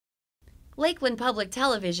Lakeland Public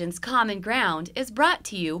Television's Common Ground is brought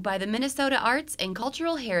to you by the Minnesota Arts and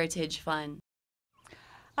Cultural Heritage Fund.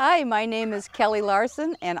 Hi, my name is Kelly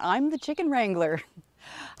Larson and I'm the chicken wrangler.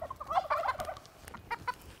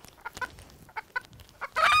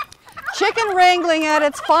 Chicken wrangling at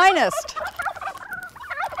its finest.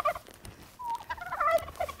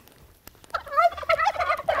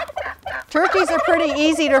 Turkeys are pretty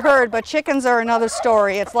easy to herd, but chickens are another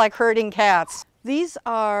story. It's like herding cats. These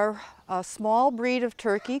are a small breed of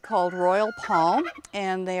turkey called Royal Palm,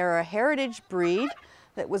 and they are a heritage breed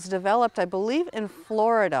that was developed, I believe, in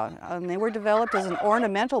Florida. They were developed as an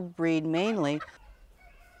ornamental breed mainly.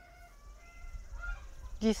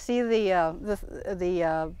 Do you see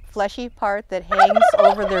the fleshy part that hangs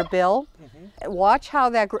over their bill? Mm-hmm. Watch how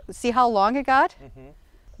that, see how long it got? Mm-hmm.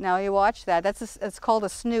 Now you watch that. It's called a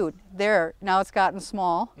snoot. There, now it's gotten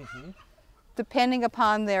small. Mm-hmm. Depending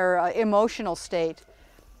upon their emotional state,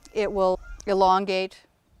 it will elongate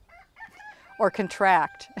or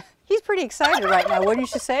contract. He's pretty excited right now,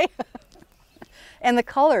 wouldn't you say? And the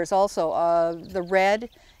colors also, the red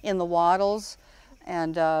in the wattles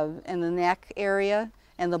and in the neck area,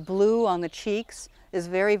 and the blue on the cheeks is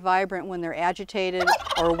very vibrant when they're agitated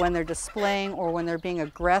or when they're displaying or when they're being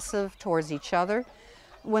aggressive towards each other.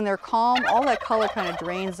 When they're calm, all that color kind of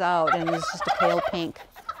drains out and is just a pale pink.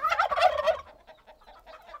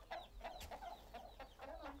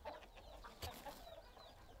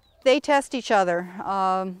 They test each other.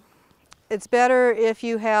 It's better if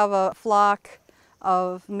you have a flock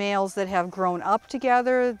of males that have grown up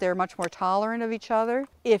together. They're much more tolerant of each other.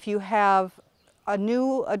 If you have a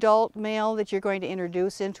new adult male that you're going to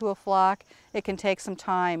introduce into a flock, it can take some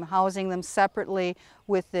time. Housing them separately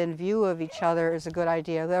within view of each other is a good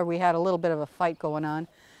idea. There we had a little bit of a fight going on.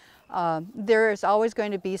 There is always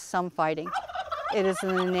going to be some fighting. It is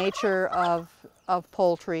in the nature of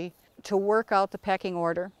poultry to work out the pecking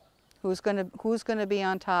order. Who's going to be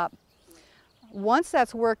on top? Once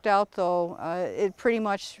that's worked out, though, it pretty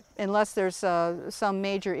much, unless there's some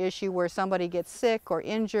major issue where somebody gets sick or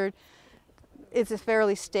injured, it's a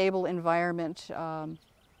fairly stable environment.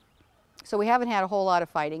 So we haven't had a whole lot of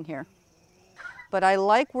fighting here. But I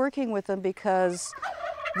like working with them because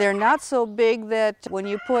they're not so big that when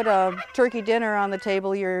you put a turkey dinner on the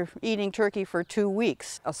table, you're eating turkey for 2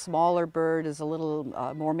 weeks. A smaller bird is a little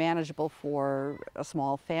more manageable for a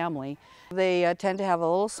small family. They tend to have a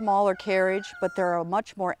little smaller carriage, but they're a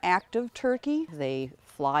much more active turkey. They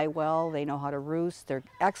fly well, they know how to roost, they're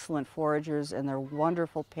excellent foragers, and they're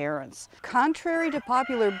wonderful parents. Contrary to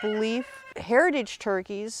popular belief, heritage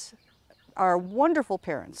turkeys are wonderful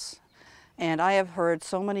parents. And I have heard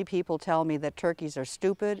so many people tell me that turkeys are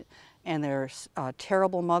stupid and they're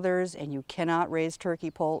terrible mothers and you cannot raise turkey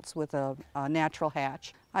poults with a natural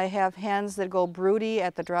hatch. I have hens that go broody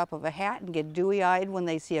at the drop of a hat and get dewy-eyed when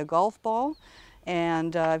they see a golf ball.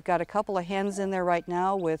 And I've got a couple of hens in there right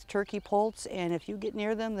now with turkey poults, and if you get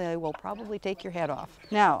near them, they will probably take your head off.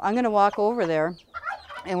 Now, I'm going to walk over there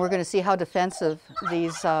and we're going to see how defensive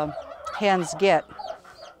these hens get.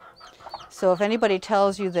 So if anybody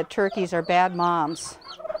tells you that turkeys are bad moms,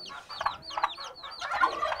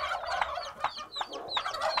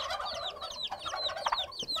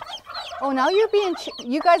 oh, now you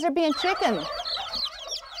guys are being chicken.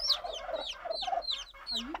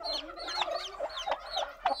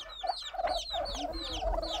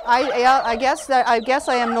 I guess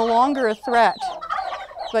I am no longer a threat.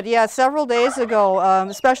 But yeah, several days ago,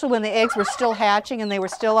 especially when the eggs were still hatching and they were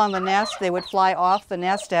still on the nest, they would fly off the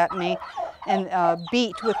nest at me and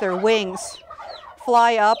beat with their wings,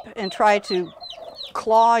 fly up and try to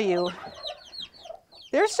claw you.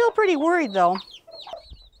 They're still pretty worried though.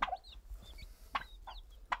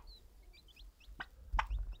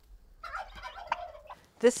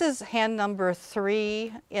 This is hen number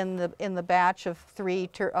 3 in the batch of 3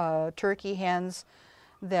 turkey hens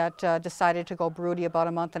that decided to go broody about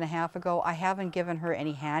a month and a half ago. I haven't given her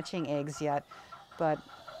any hatching eggs yet, but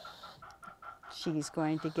she's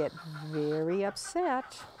going to get very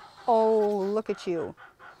upset. Oh, look at you.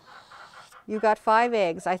 You got 5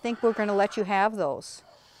 eggs. I think we're going to let you have those.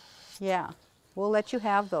 Yeah, we'll let you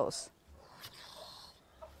have those.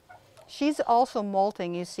 She's also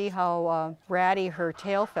molting. You see how ratty her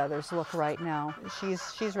tail feathers look right now.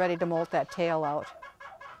 She's ready to molt that tail out.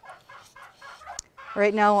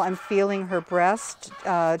 Right now I'm feeling her breast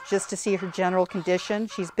just to see her general condition.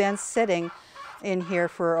 She's been sitting in here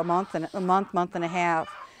for a month and a half,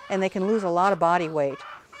 and they can lose a lot of body weight.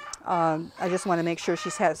 I just want to make sure she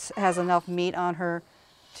has enough meat on her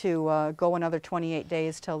to go another 28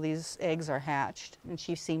 days till these eggs are hatched, and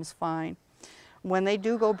she seems fine. When they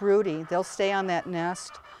do go broody, they'll stay on that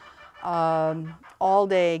nest all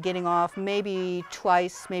day, getting off maybe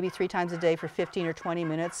twice, maybe 3 times a day for 15 or 20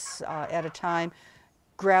 minutes at a time.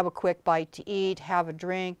 Grab a quick bite to eat, have a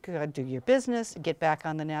drink, do your business, get back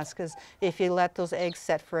on the nest, because if you let those eggs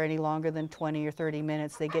set for any longer than 20 or 30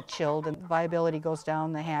 minutes, they get chilled and viability goes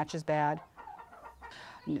down, the hatch is bad.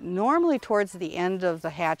 Normally towards the end of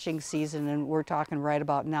the hatching season, and we're talking right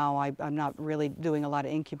about now, I'm not really doing a lot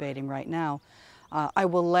of incubating right now, I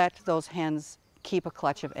will let those hens keep a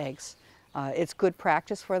clutch of eggs. It's good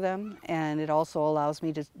practice for them, and it also allows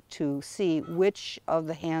me to see which of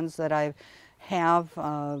the hens that I have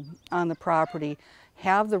on the property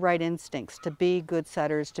have the right instincts to be good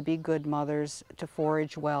setters, to be good mothers, to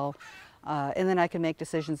forage well. And then I can make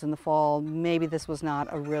decisions in the fall. Maybe this was not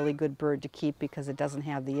a really good bird to keep because it doesn't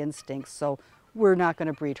have the instincts, so we're not going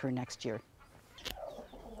to breed her next year.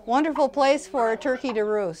 Wonderful place for a turkey to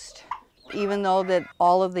roost. Even though that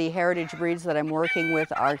all of the heritage breeds that I'm working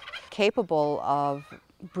with are capable of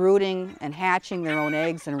brooding and hatching their own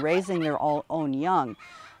eggs and raising their own young,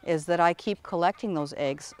 is that I keep collecting those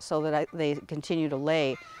eggs so that they continue to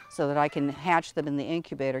lay, so that I can hatch them in the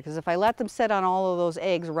incubator. Because if I let them sit on all of those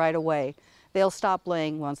eggs right away, they'll stop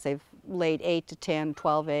laying once they've laid 8 to 10,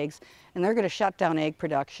 12 eggs, and they're going to shut down egg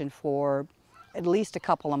production for at least a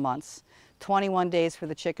couple of months. 21 days for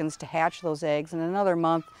the chickens to hatch those eggs, and another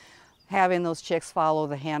month having those chicks follow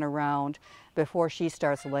the hen around before she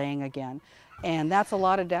starts laying again. And that's a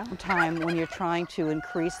lot of downtime when you're trying to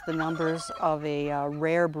increase the numbers of a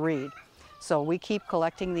rare breed. So we keep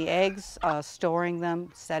collecting the eggs, storing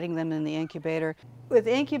them, setting them in the incubator. With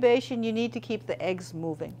incubation, you need to keep the eggs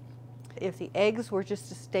moving. If the eggs were just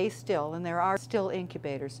to stay still, and there are still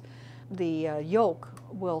incubators, the yolk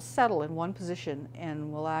will settle in one position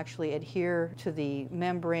and will actually adhere to the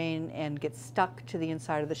membrane and get stuck to the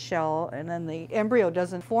inside of the shell, and then the embryo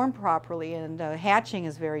doesn't form properly, and hatching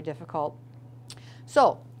is very difficult.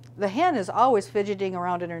 So the hen is always fidgeting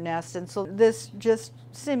around in her nest, and so this just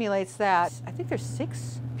simulates that. I think there's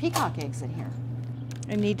 6 peacock eggs in here.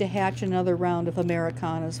 I need to hatch another round of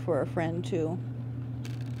Americanas for a friend too.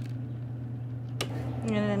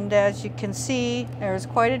 And as you can see, there's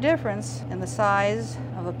quite a difference in the size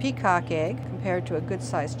of a peacock egg compared to a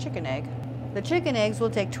good-sized chicken egg. The chicken eggs will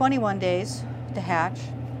take 21 days to hatch,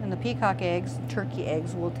 and the peacock eggs, turkey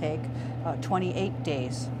eggs, will take 28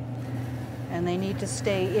 days. And they need to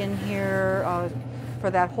stay in here for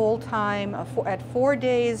that whole time. At 4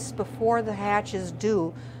 days before the hatch is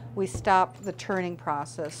due, we stop the turning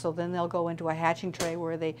process. So then they'll go into a hatching tray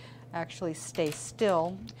where they actually stay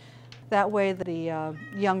still. That way the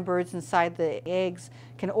young birds inside the eggs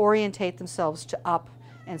can orientate themselves to up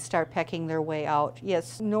and start pecking their way out.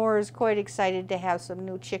 Yes, Nora's quite excited to have some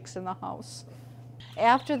new chicks in the house.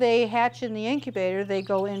 After they hatch in the incubator, they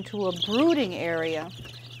go into a brooding area.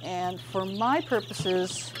 And for my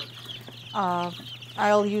purposes,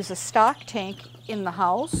 I'll use a stock tank in the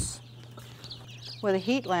house with a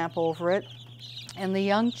heat lamp over it. And the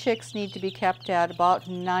young chicks need to be kept at about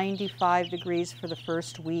 95 degrees for the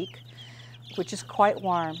first week, which is quite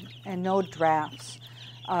warm, and no drafts.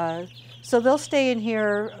 So they'll stay in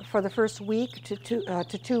here for the first week to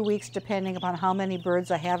 2 weeks, depending upon how many birds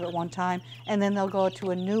I have at one time, and then they'll go to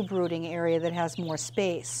a new brooding area that has more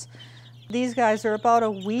space. These guys are about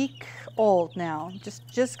a week old now,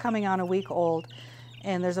 just coming on a week old,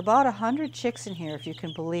 and there's about 100 chicks in here, if you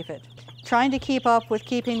can believe it. Trying to keep up with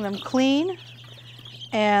keeping them clean,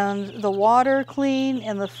 and the water clean,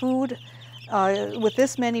 and the food with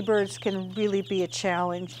this many birds can really be a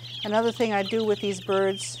challenge. Another thing I do with these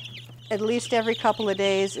birds, at least every couple of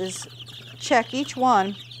days, is check each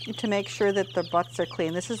one to make sure that their butts are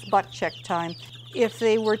clean. This is butt check time. If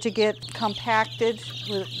they were to get compacted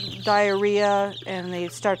with diarrhea and they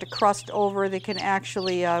start to crust over, they can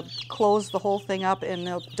actually close the whole thing up and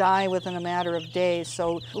they'll die within a matter of days.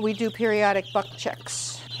 So we do periodic butt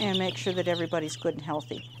checks and make sure that everybody's good and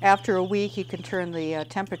healthy. After a week, you can turn the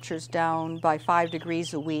temperatures down by 5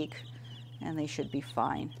 degrees a week, and they should be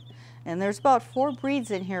fine. And there's about 4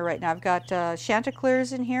 breeds in here right now. I've got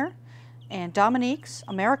Chanticleers in here, and Dominiques,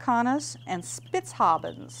 Americanas, and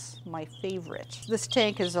Spitzhabens, my favorite. This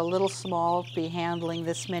tank is a little small to be handling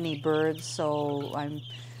this many birds, so I'm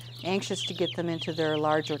anxious to get them into their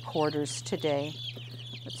larger quarters today.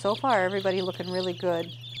 But so far, everybody looking really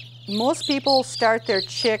good. Most people start their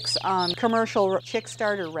chicks on commercial chick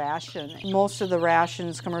starter ration. Most of the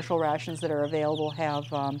rations, commercial rations that are available, have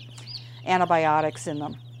antibiotics in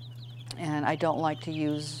them. And I don't like to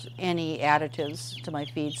use any additives to my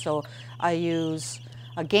feed, so I use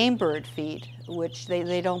a game bird feed, which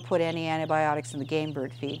they don't put any antibiotics in the game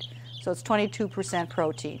bird feed. So it's 22%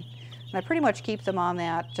 protein. And I pretty much keep them on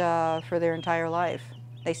that for their entire life.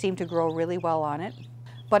 They seem to grow really well on it.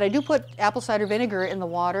 But I do put apple cider vinegar in the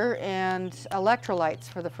water and electrolytes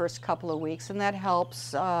for the first couple of weeks, and that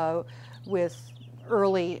helps with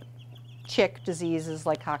early chick diseases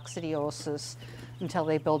like coccidiosis until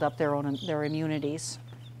they build up their immunities.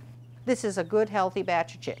 This is a good, healthy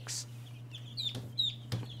batch of chicks.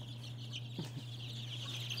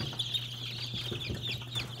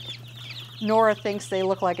 Nora thinks they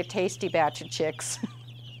look like a tasty batch of chicks.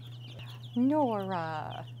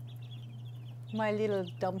 Nora, my little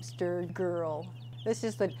dumpster girl. This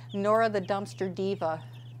is the Nora the dumpster diva.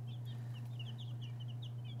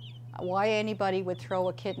 Why anybody would throw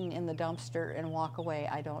a kitten in the dumpster and walk away,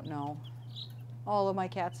 I don't know. All of my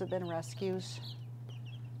cats have been rescues.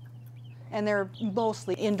 And they're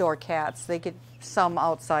mostly indoor cats. They get some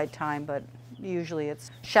outside time, but usually it's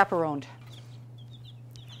chaperoned.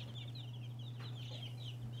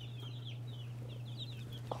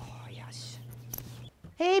 Oh, yes.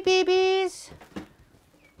 Hey, babies.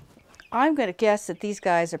 I'm going to guess that these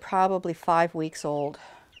guys are probably 5 weeks old,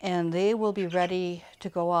 and they will be ready to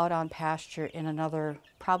go out on pasture in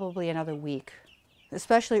probably another week.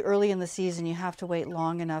 Especially early in the season, you have to wait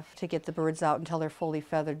long enough to get the birds out until they're fully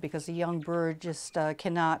feathered, because a young bird just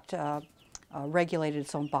cannot regulate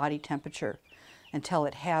its own body temperature until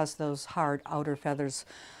it has those hard outer feathers.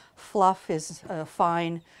 Fluff is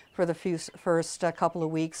fine for the first couple of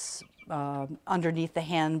weeks underneath the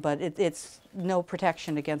hen, but it's no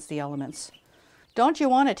protection against the elements. Don't you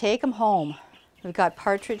want to take them home? We've got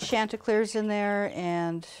partridge chanticleers in there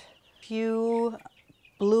and a few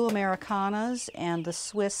blue Americanas and the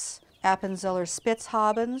Swiss Appenzeller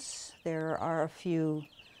Spitzhabens. There are a few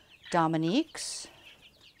Dominiques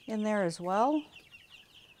in there as well.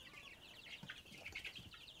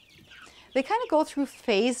 They kind of go through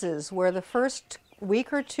phases where the first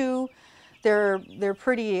week or two they're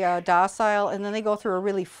pretty docile, and then they go through a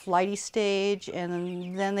really flighty stage,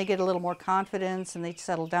 and then they get a little more confidence and they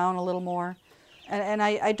settle down a little more. And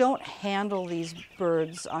I don't handle these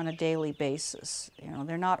birds on a daily basis. You know,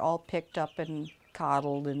 they're not all picked up and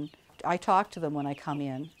coddled, and I talk to them when I come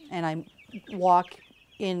in, and I walk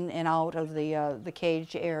in and out of the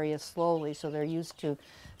cage area slowly so they're used to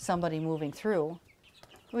somebody moving through,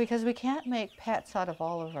 because we can't make pets out of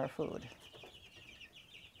all of our food,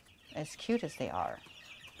 as cute as they are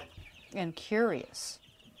and curious.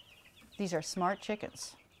 These are smart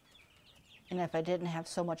chickens. And if I didn't have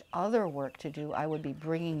so much other work to do, I would be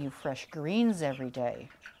bringing you fresh greens every day.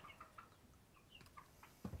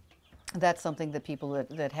 That's something that people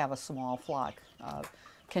that have a small flock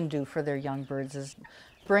can do for their young birds, is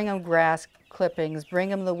bring them grass clippings, bring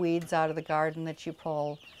them the weeds out of the garden that you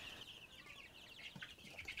pull.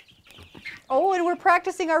 Oh, and we're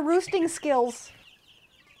practicing our roosting skills.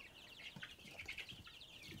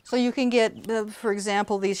 So you can get, for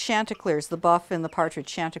example, these chanticleers, the buff and the partridge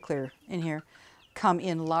chanticleer in here, come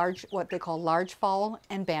in large, what they call large fowl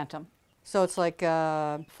and bantam. So it's like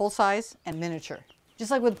full size and miniature,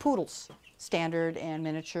 just like with poodles, standard and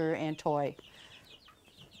miniature and toy.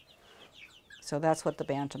 So that's what the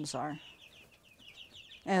bantams are.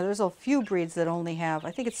 And there's a few breeds that only have,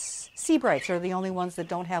 I think it's Seabrights are the only ones that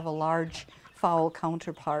don't have a large fowl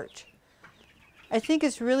counterpart. I think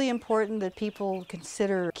it's really important that people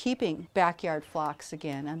consider keeping backyard flocks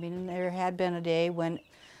again. I mean, there had been a day when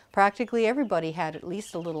practically everybody had at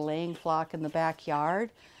least a little laying flock in the backyard,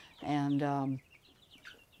 and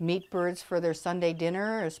meat birds for their Sunday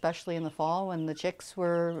dinner, especially in the fall when the chicks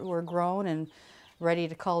were grown and ready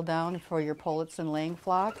to cull down for your pullets and laying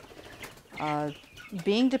flock.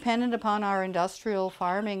 Being dependent upon our industrial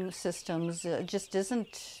farming systems just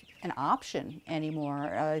isn't an option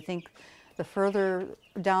anymore. I think the further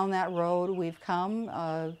down that road we've come,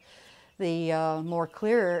 the more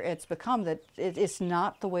clear it's become that it's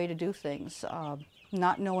not the way to do things.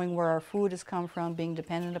 Not knowing where our food has come from, being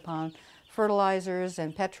dependent upon fertilizers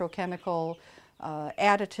and petrochemical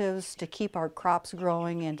additives to keep our crops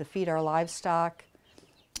growing and to feed our livestock,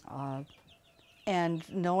 and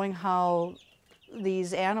knowing how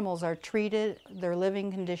these animals are treated, their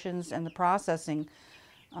living conditions and the processing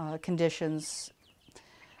conditions,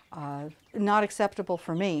 not acceptable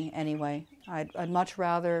for me anyway. I'd much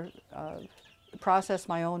rather process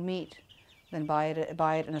my own meat than buy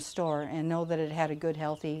it in a store and know that it had a good,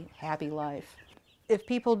 healthy, happy life. If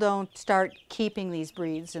people don't start keeping these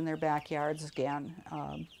breeds in their backyards again,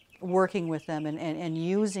 working with them and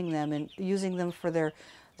using them for their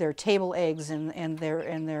table eggs and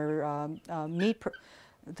their meat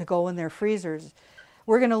to go in their freezers,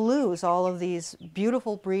 we're going to lose all of these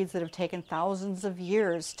beautiful breeds that have taken thousands of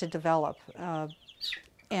years to develop.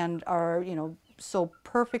 and are, you know, so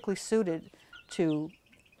perfectly suited to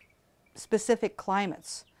specific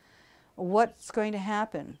climates. What's going to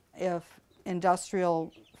happen if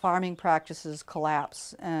industrial farming practices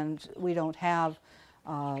collapse and we don't have,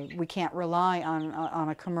 we can't rely on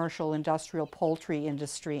a commercial industrial poultry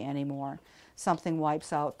industry anymore? Something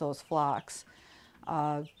wipes out those flocks.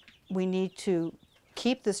 We need to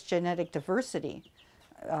keep this genetic diversity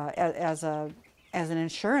as an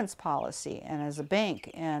insurance policy and as a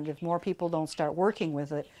bank. And if more people don't start working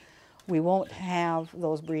with it, we won't have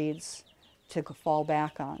those breeds to fall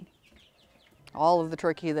back on. All of the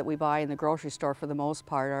turkey that we buy in the grocery store, for the most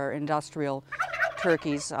part, are industrial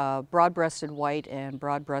turkeys, broad-breasted white and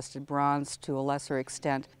broad-breasted bronze to a lesser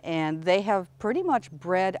extent. And they have pretty much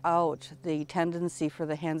bred out the tendency for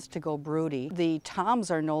the hens to go broody. The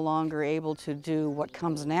toms are no longer able to do what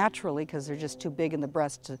comes naturally because they're just too big in the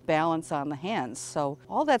breast to balance on the hens. So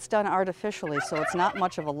all that's done artificially, so it's not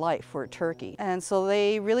much of a life for a turkey. And so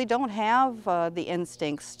they really don't have the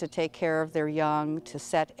instincts to take care of their young, to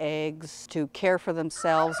set eggs, to care for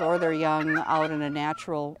themselves or their young out in a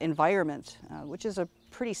natural environment, which is a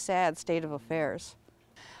pretty sad state of affairs.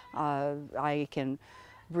 I can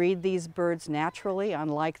breed these birds naturally,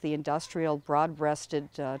 unlike the industrial broad-breasted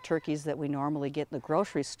turkeys that we normally get in the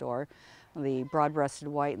grocery store. The broad-breasted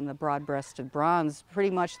white and the broad-breasted bronze,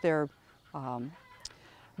 pretty much their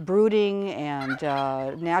brooding and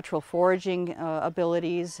natural foraging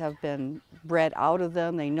abilities have been bred out of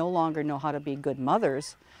them. They no longer know how to be good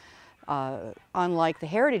mothers, unlike the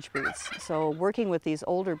heritage breeds. So working with these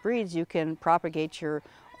older breeds, you can propagate your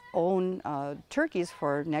own turkeys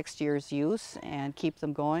for next year's use and keep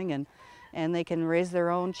them going, and they can raise their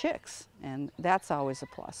own chicks, and that's always a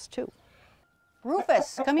plus too.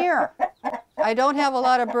 Rufus, come here. I don't have a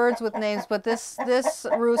lot of birds with names, but this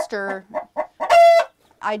rooster,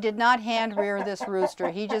 I did not hand rear this rooster.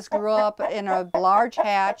 He just grew up in a large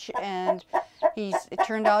hatch, and it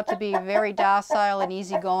turned out to be very docile and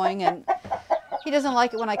easygoing, and he doesn't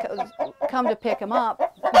like it when I come to pick him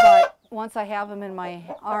up, but once I have him in my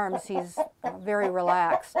arms, he's very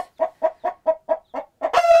relaxed.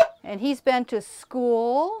 And he's been to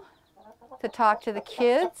school to talk to the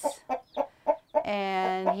kids,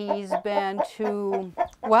 and he's been to,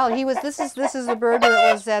 well, this is a bird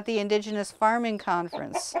that was at the Indigenous Farming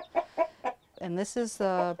Conference, and this is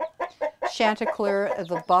the Chanticleer,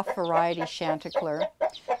 the buff variety Chanticleer,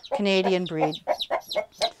 Canadian breed.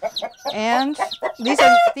 And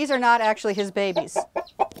these are not actually his babies.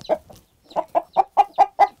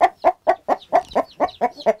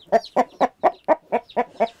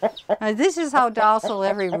 Now, this is how docile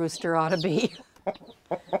every rooster ought to be.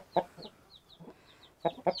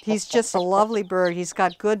 He's just a lovely bird. He's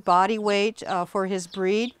got good body weight for his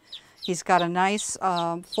breed. He's got a nice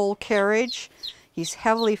full carriage. He's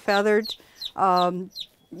heavily feathered.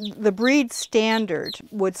 The breed standard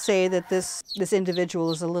would say that this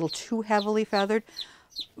individual is a little too heavily feathered,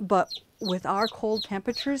 but with our cold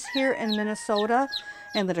temperatures here in Minnesota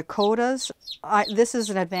and the Dakotas, this is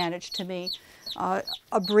an advantage to me.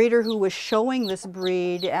 A breeder who was showing this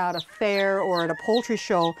breed at a fair or at a poultry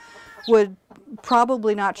show would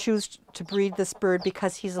probably not choose to breed this bird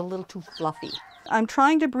because he's a little too fluffy. I'm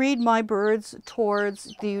trying to breed my birds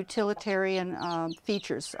towards the utilitarian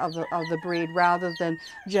features of the breed rather than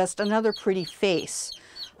just another pretty face.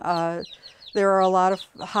 There are a lot of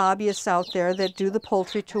hobbyists out there that do the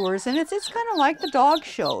poultry tours, and it's kind of like the dog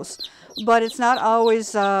shows, but it's not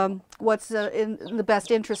always what's in the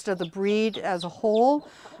best interest of the breed as a whole,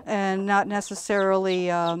 and not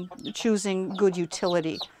necessarily choosing good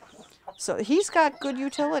utility. So he's got good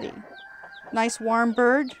utility. Nice warm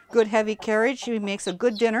bird, good heavy carriage. He makes a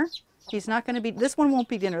good dinner. He's not going to be, this one won't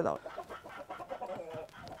be dinner though.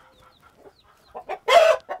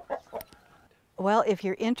 Well, if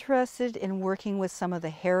you're interested in working with some of the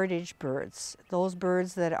heritage birds, those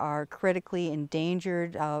birds that are critically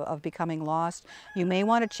endangered of becoming lost, you may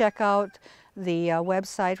want to check out the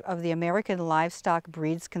website of the American Livestock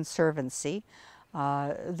Breeds Conservancy.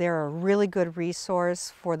 They're a really good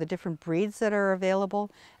resource for the different breeds that are available,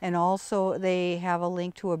 and also they have a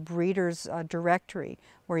link to a breeder's directory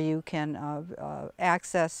where you can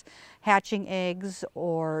access hatching eggs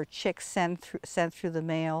or chicks sent through the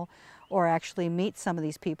mail, or actually meet some of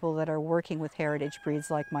these people that are working with heritage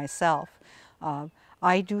breeds like myself.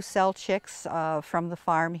 I do sell chicks from the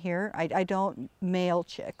farm here. I don't mail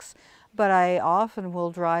chicks, but I often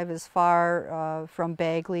will drive as far from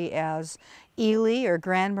Bagley as Ely or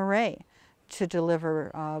Grand Marais to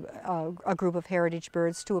deliver a group of heritage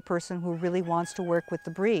birds to a person who really wants to work with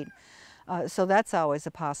the breed. So that's always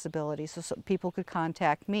a possibility, so people could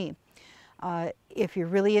contact me. If you're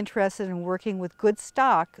really interested in working with good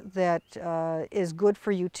stock that is good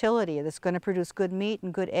for utility, that's going to produce good meat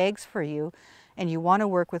and good eggs for you, and you want to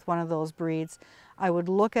work with one of those breeds, I would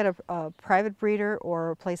look at a private breeder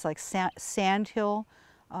or a place like Sandhill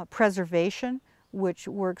Preservation, which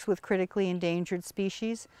works with critically endangered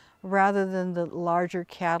species, rather than the larger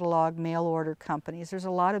catalog mail order companies. There's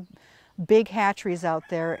a lot of big hatcheries out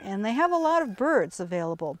there, and they have a lot of birds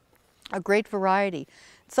available, a great variety.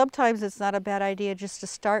 Sometimes it's not a bad idea just to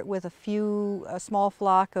start with a small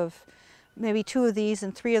flock of maybe 2 of these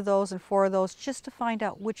and 3 of those and 4 of those, just to find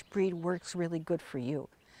out which breed works really good for you.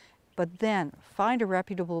 But then find a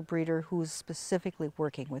reputable breeder who's specifically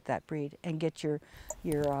working with that breed and get your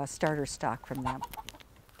starter stock from them.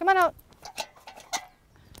 Come on out.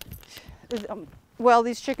 Well,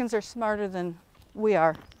 these chickens are smarter than we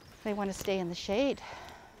are. They want to stay in the shade.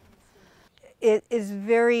 It is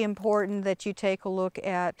very important that you take a look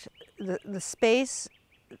at the space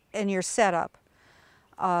and your setup,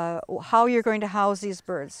 how you're going to house these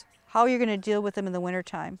birds, how you're going to deal with them in the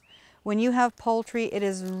wintertime. When you have poultry, it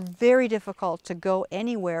is very difficult to go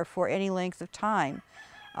anywhere for any length of time.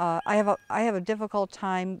 I have a difficult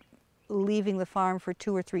time leaving the farm for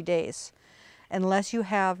 2 or 3 days, unless you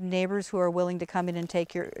have neighbors who are willing to come in and take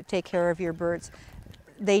care of your birds.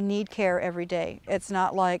 They need care every day. It's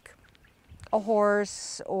not like a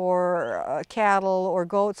horse or cattle or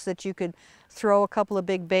goats that you could throw a couple of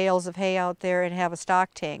big bales of hay out there and have a stock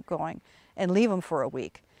tank going and leave them for a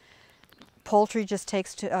week. Poultry just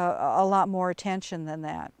takes a lot more attention than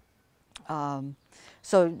that.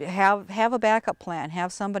 So have a backup plan.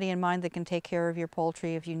 Have somebody in mind that can take care of your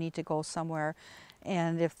poultry if you need to go somewhere.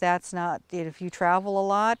 And if you travel a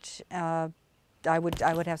lot, I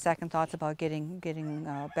would have second thoughts about getting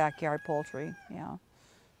backyard poultry. Yeah.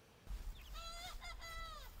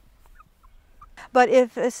 But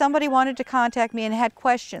if somebody wanted to contact me and had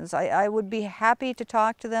questions, I would be happy to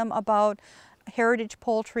talk to them about heritage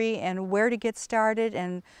poultry and where to get started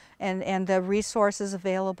and the resources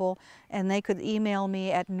available. And they could email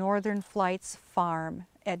me at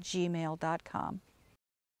northernflightsfarm@gmail.com.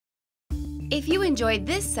 If you enjoyed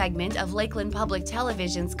this segment of Lakeland Public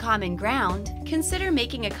Television's Common Ground, consider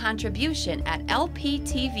making a contribution at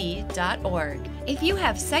lptv.org. If you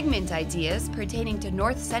have segment ideas pertaining to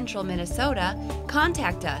North Central Minnesota,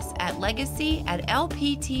 contact us at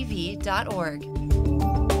legacy@lptv.org.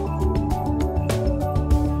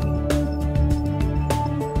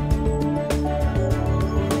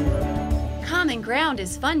 Common Ground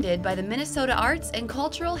is funded by the Minnesota Arts and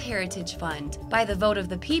Cultural Heritage Fund by the vote of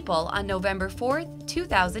the people on November 4th,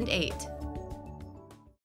 2008.